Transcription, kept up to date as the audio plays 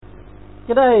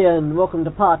G'day and welcome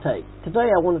to Partake. Today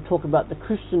I want to talk about the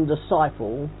Christian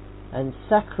disciple and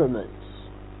sacraments.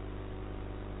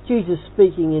 Jesus,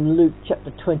 speaking in Luke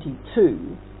chapter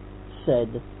 22,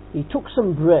 said, "He took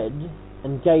some bread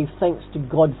and gave thanks to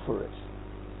God for it.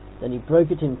 Then he broke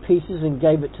it in pieces and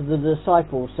gave it to the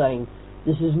disciples, saying,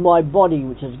 'This is my body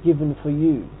which is given for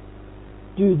you.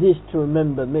 Do this to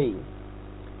remember me.'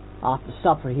 After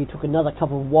supper he took another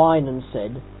cup of wine and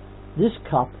said, 'This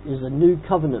cup is a new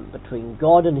covenant between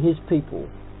God and his people,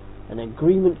 an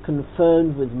agreement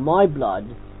confirmed with my blood,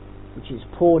 which is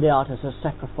poured out as a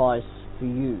sacrifice for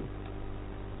you.'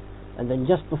 And then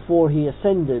just before he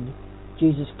ascended,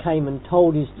 Jesus came and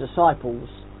told his disciples,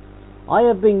 'I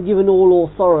have been given all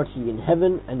authority in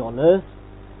heaven and on earth.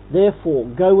 Therefore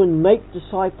go and make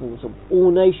disciples of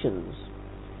all nations,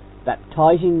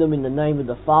 baptizing them in the name of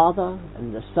the Father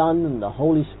and the Son and the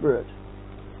Holy Spirit.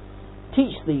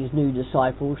 Teach these new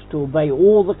disciples to obey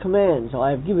all the commands I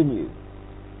have given you,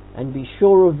 and be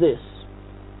sure of this,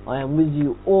 I am with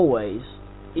you always,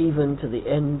 even to the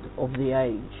end of the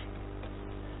age.'"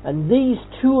 And these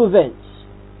two events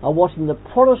are what in the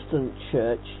Protestant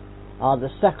Church are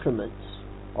the sacraments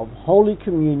of Holy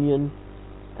Communion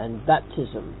and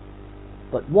baptism.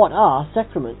 But what are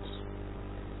sacraments?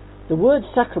 The word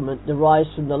sacrament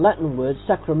derives from the Latin word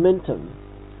sacramentum,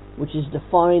 which is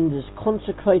defined as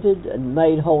consecrated and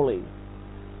made holy.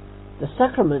 The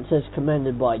sacraments, as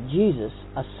commanded by Jesus,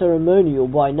 are ceremonial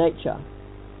by nature.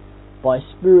 By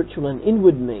spiritual and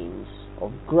inward means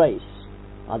of grace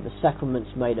are the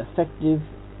sacraments made effective,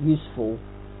 useful,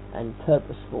 and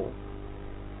purposeful.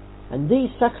 And these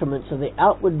sacraments are the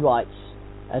outward rites,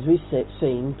 as we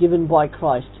seen, given by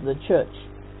Christ to the Church,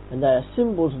 and they are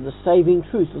symbols of the saving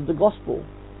truth of the gospel.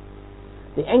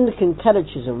 The Anglican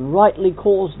Catechism rightly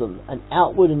calls them an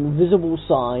outward and visible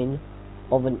sign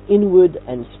of an inward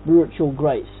and spiritual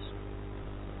grace.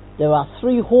 There are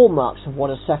three hallmarks of what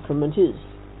a sacrament is: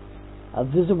 a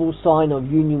visible sign of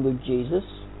union with Jesus,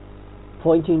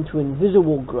 pointing to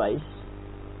invisible grace,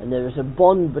 and there is a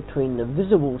bond between the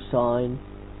visible sign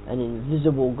and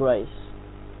invisible grace.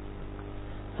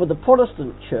 For the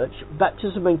Protestant Church,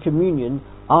 baptism and communion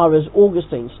are, as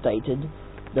Augustine stated,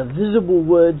 the visible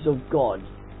words of God,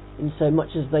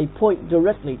 insomuch as they point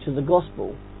directly to the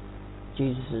gospel,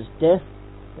 Jesus' death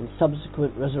and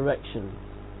subsequent resurrection.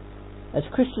 As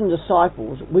Christian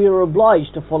disciples, we are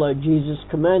obliged to follow Jesus'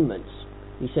 commandments.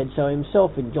 He said so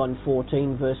himself in John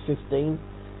 14 verse 15,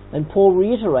 and Paul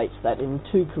reiterates that in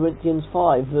 2 Corinthians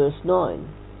 5 verse 9.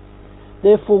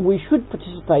 Therefore we should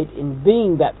participate in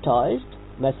being baptized,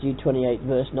 Matthew 28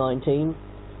 verse 19,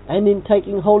 and in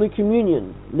taking Holy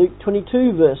Communion, Luke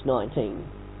 22 verse 19.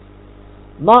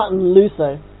 Martin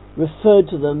Luther referred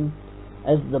to them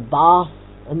as the bath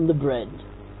and the bread.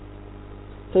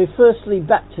 So firstly,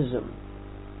 baptism.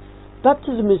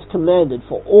 Baptism is commanded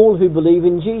for all who believe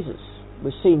in Jesus.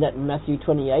 We've seen that in Matthew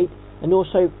 28 and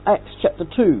also Acts chapter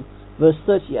 2 verse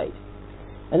 38.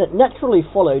 And it naturally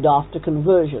followed after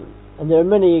conversion, and there are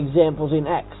many examples in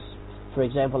Acts. For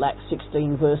example, Acts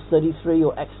 16 verse 33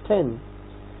 or Acts 10.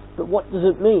 But what does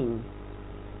it mean?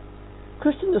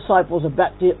 Christian disciples are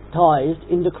baptized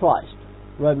into Christ,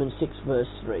 Romans 6 verse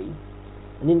 3,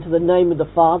 and into the name of the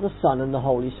Father, Son, and the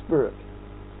Holy Spirit.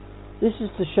 This is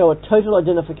to show a total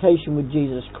identification with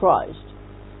Jesus Christ,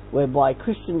 whereby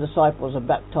Christian disciples are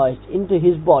baptized into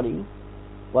his body,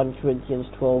 1 Corinthians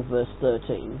 12 verse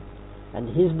 13, and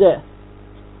his death,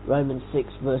 Romans 6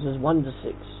 verses 1 to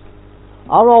 6.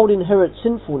 Our old inherent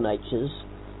sinful natures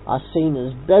are seen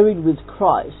as buried with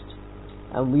Christ,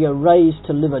 and we are raised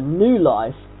to live a new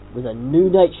life with a new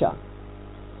nature.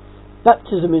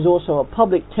 Baptism is also a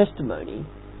public testimony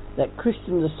that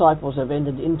Christian disciples have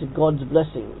entered into God's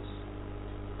blessings.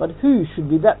 But who should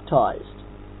be baptized?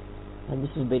 And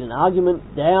this has been an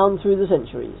argument down through the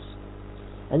centuries.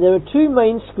 And there are two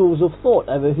main schools of thought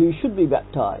over who should be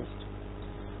baptized.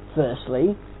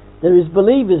 Firstly, there is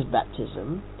believers'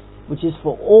 baptism, which is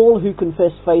for all who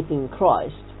confess faith in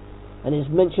Christ, and is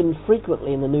mentioned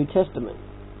frequently in the New Testament,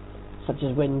 such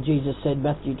as when Jesus said,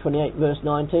 Matthew 28 verse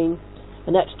 19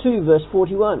 and Acts 2 verse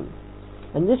 41.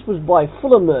 And this was by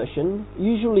full immersion,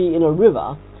 usually in a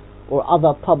river or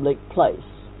other public place.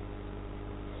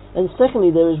 And secondly,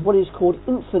 there is what is called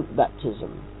infant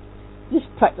baptism. This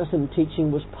practice and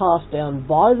teaching was passed down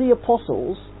by the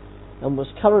apostles and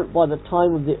was current by the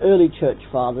time of the early church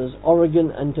fathers, Origen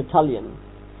and Tertullian.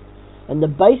 And the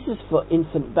basis for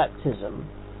infant baptism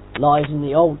lies in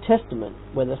the Old Testament,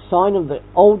 where the sign of the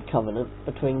Old Covenant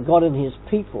between God and his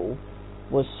people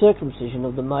was circumcision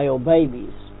of the male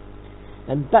babies.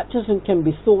 And baptism can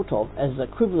be thought of as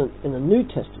equivalent in the New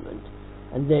Testament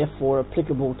and therefore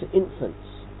applicable to infants.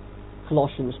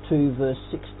 Colossians 2 verse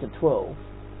 6 to 12.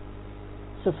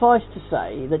 Suffice to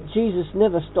say that Jesus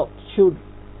never stopped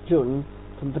children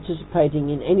from participating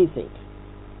in anything.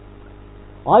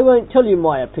 I won't tell you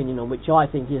my opinion on which I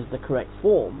think is the correct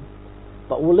form,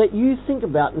 but will let you think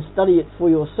about and study it for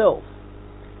yourself.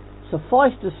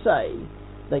 Suffice to say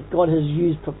that God has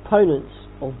used proponents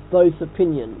of both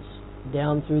opinions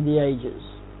down through the ages.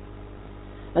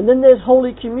 And then there's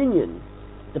Holy Communion.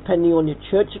 Depending on your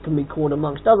church, it can be called,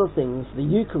 amongst other things, the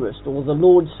Eucharist or the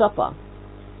Lord's Supper.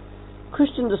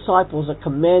 Christian disciples are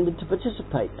commanded to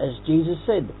participate, as Jesus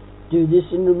said, "Do this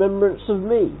in remembrance of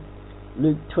me."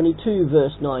 Luke 22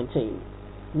 verse 19.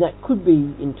 And that could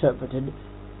be interpreted,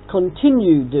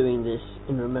 "Continue doing this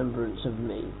in remembrance of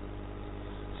me."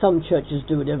 Some churches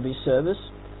do it every service,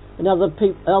 and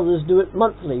others do it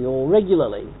monthly or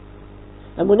regularly.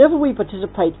 And whenever we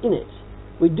participate in it,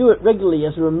 we do it regularly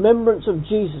as a remembrance of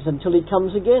Jesus until he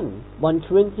comes again. 1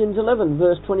 Corinthians 11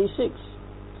 verse 26.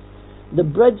 The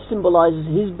bread symbolizes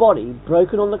his body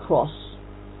broken on the cross,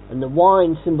 and the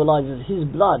wine symbolizes his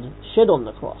blood shed on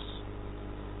the cross.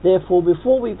 Therefore,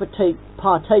 before we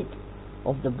partake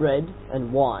of the bread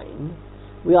and wine,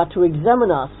 we are to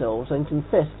examine ourselves and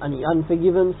confess any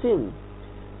unforgiven sin.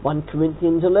 1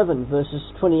 Corinthians 11 verses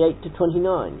 28 to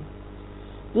 29.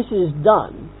 This is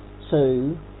done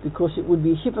because it would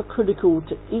be hypocritical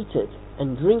to eat it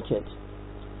and drink it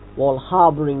while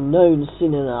harbouring known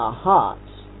sin in our hearts,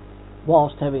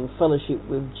 whilst having fellowship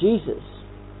with Jesus.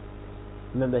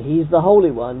 Remember, he's the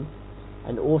Holy One,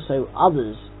 and also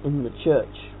others in the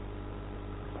church.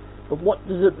 But what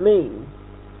does it mean?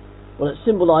 Well, it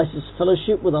symbolises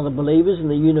fellowship with other believers in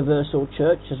the universal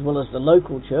church as well as the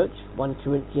local church. 1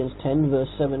 Corinthians 10 verse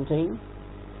 17.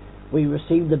 We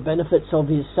receive the benefits of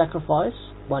his sacrifice.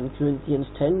 1 Corinthians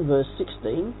 10 verse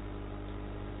 16.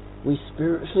 We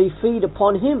spiritually feed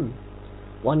upon him.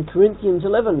 1 Corinthians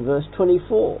 11 verse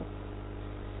 24.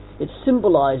 It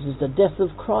symbolises the death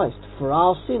of Christ for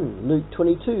our sin. Luke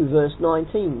 22 verse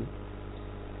 19.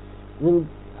 And then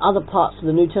other parts of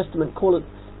the New Testament call it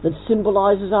that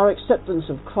symbolises our acceptance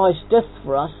of Christ's death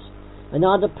for us and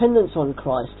our dependence on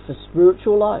Christ for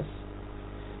spiritual life.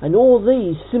 And all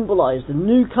these symbolise the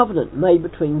new covenant made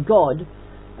between God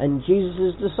and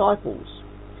Jesus' disciples,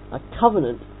 a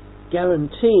covenant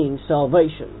guaranteeing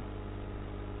salvation.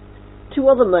 Two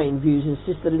other main views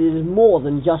insist that it is more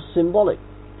than just symbolic.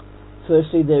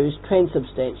 Firstly, there is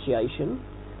transubstantiation,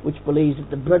 which believes that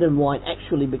the bread and wine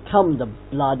actually become the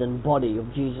blood and body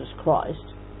of Jesus Christ.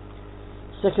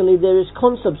 Secondly, there is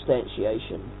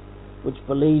consubstantiation, which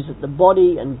believes that the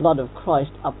body and blood of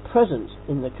Christ are present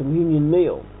in the communion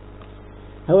meal.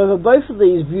 However, both of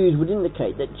these views would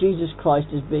indicate that Jesus Christ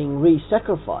is being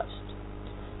re-sacrificed,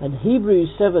 and Hebrews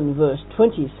 7 verse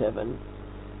 27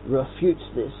 refutes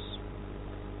this,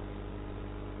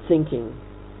 thinking,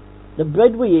 the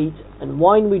bread we eat and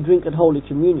wine we drink at Holy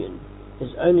Communion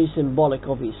is only symbolic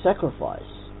of his sacrifice,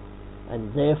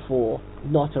 and therefore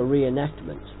not a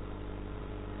reenactment.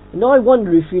 And I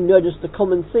wonder if you notice the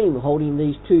common theme holding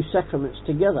these two sacraments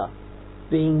together,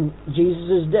 being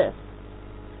Jesus' death.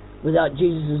 Without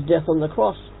Jesus' death on the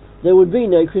cross, there would be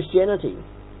no Christianity.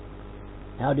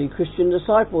 How do Christian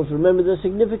disciples remember the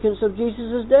significance of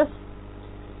Jesus' death?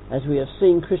 As we have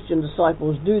seen, Christian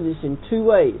disciples do this in two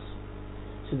ways,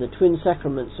 through the twin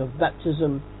sacraments of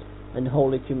baptism and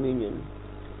Holy Communion.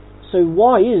 So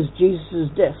why is Jesus'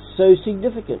 death so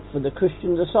significant for the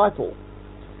Christian disciple?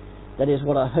 That is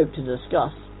what I hope to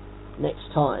discuss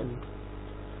next time.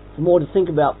 For more to think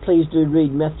about, please do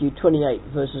read Matthew 28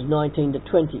 verses 19 to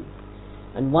 20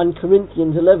 and 1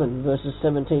 Corinthians 11 verses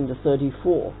 17 to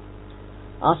 34.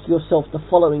 Ask yourself the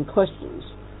following questions,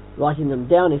 writing them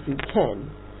down if you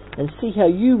can, and see how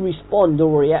you respond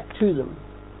or react to them.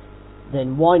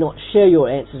 Then why not share your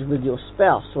answers with your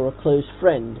spouse or a close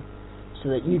friend so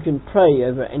that you can pray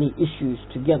over any issues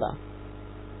together.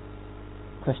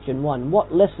 Question 1.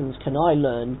 What lessons can I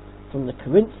learn from the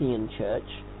Corinthian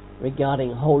church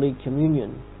regarding Holy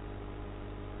Communion?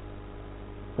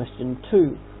 Question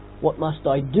 2. What must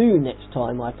I do next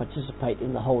time I participate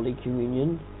in the Holy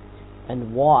Communion,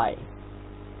 and why?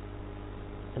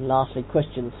 And lastly,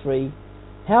 question 3.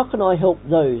 How can I help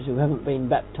those who haven't been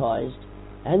baptized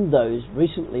and those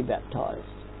recently baptized?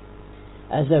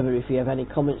 As ever, if you have any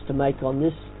comments to make on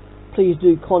this, please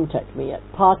do contact me at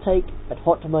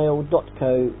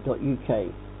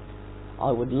partake@hotmail.co.uk.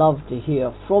 I would love to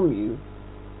hear from you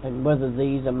and whether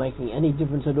these are making any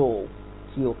difference at all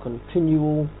to your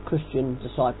continual Christian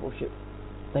discipleship.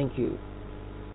 Thank you.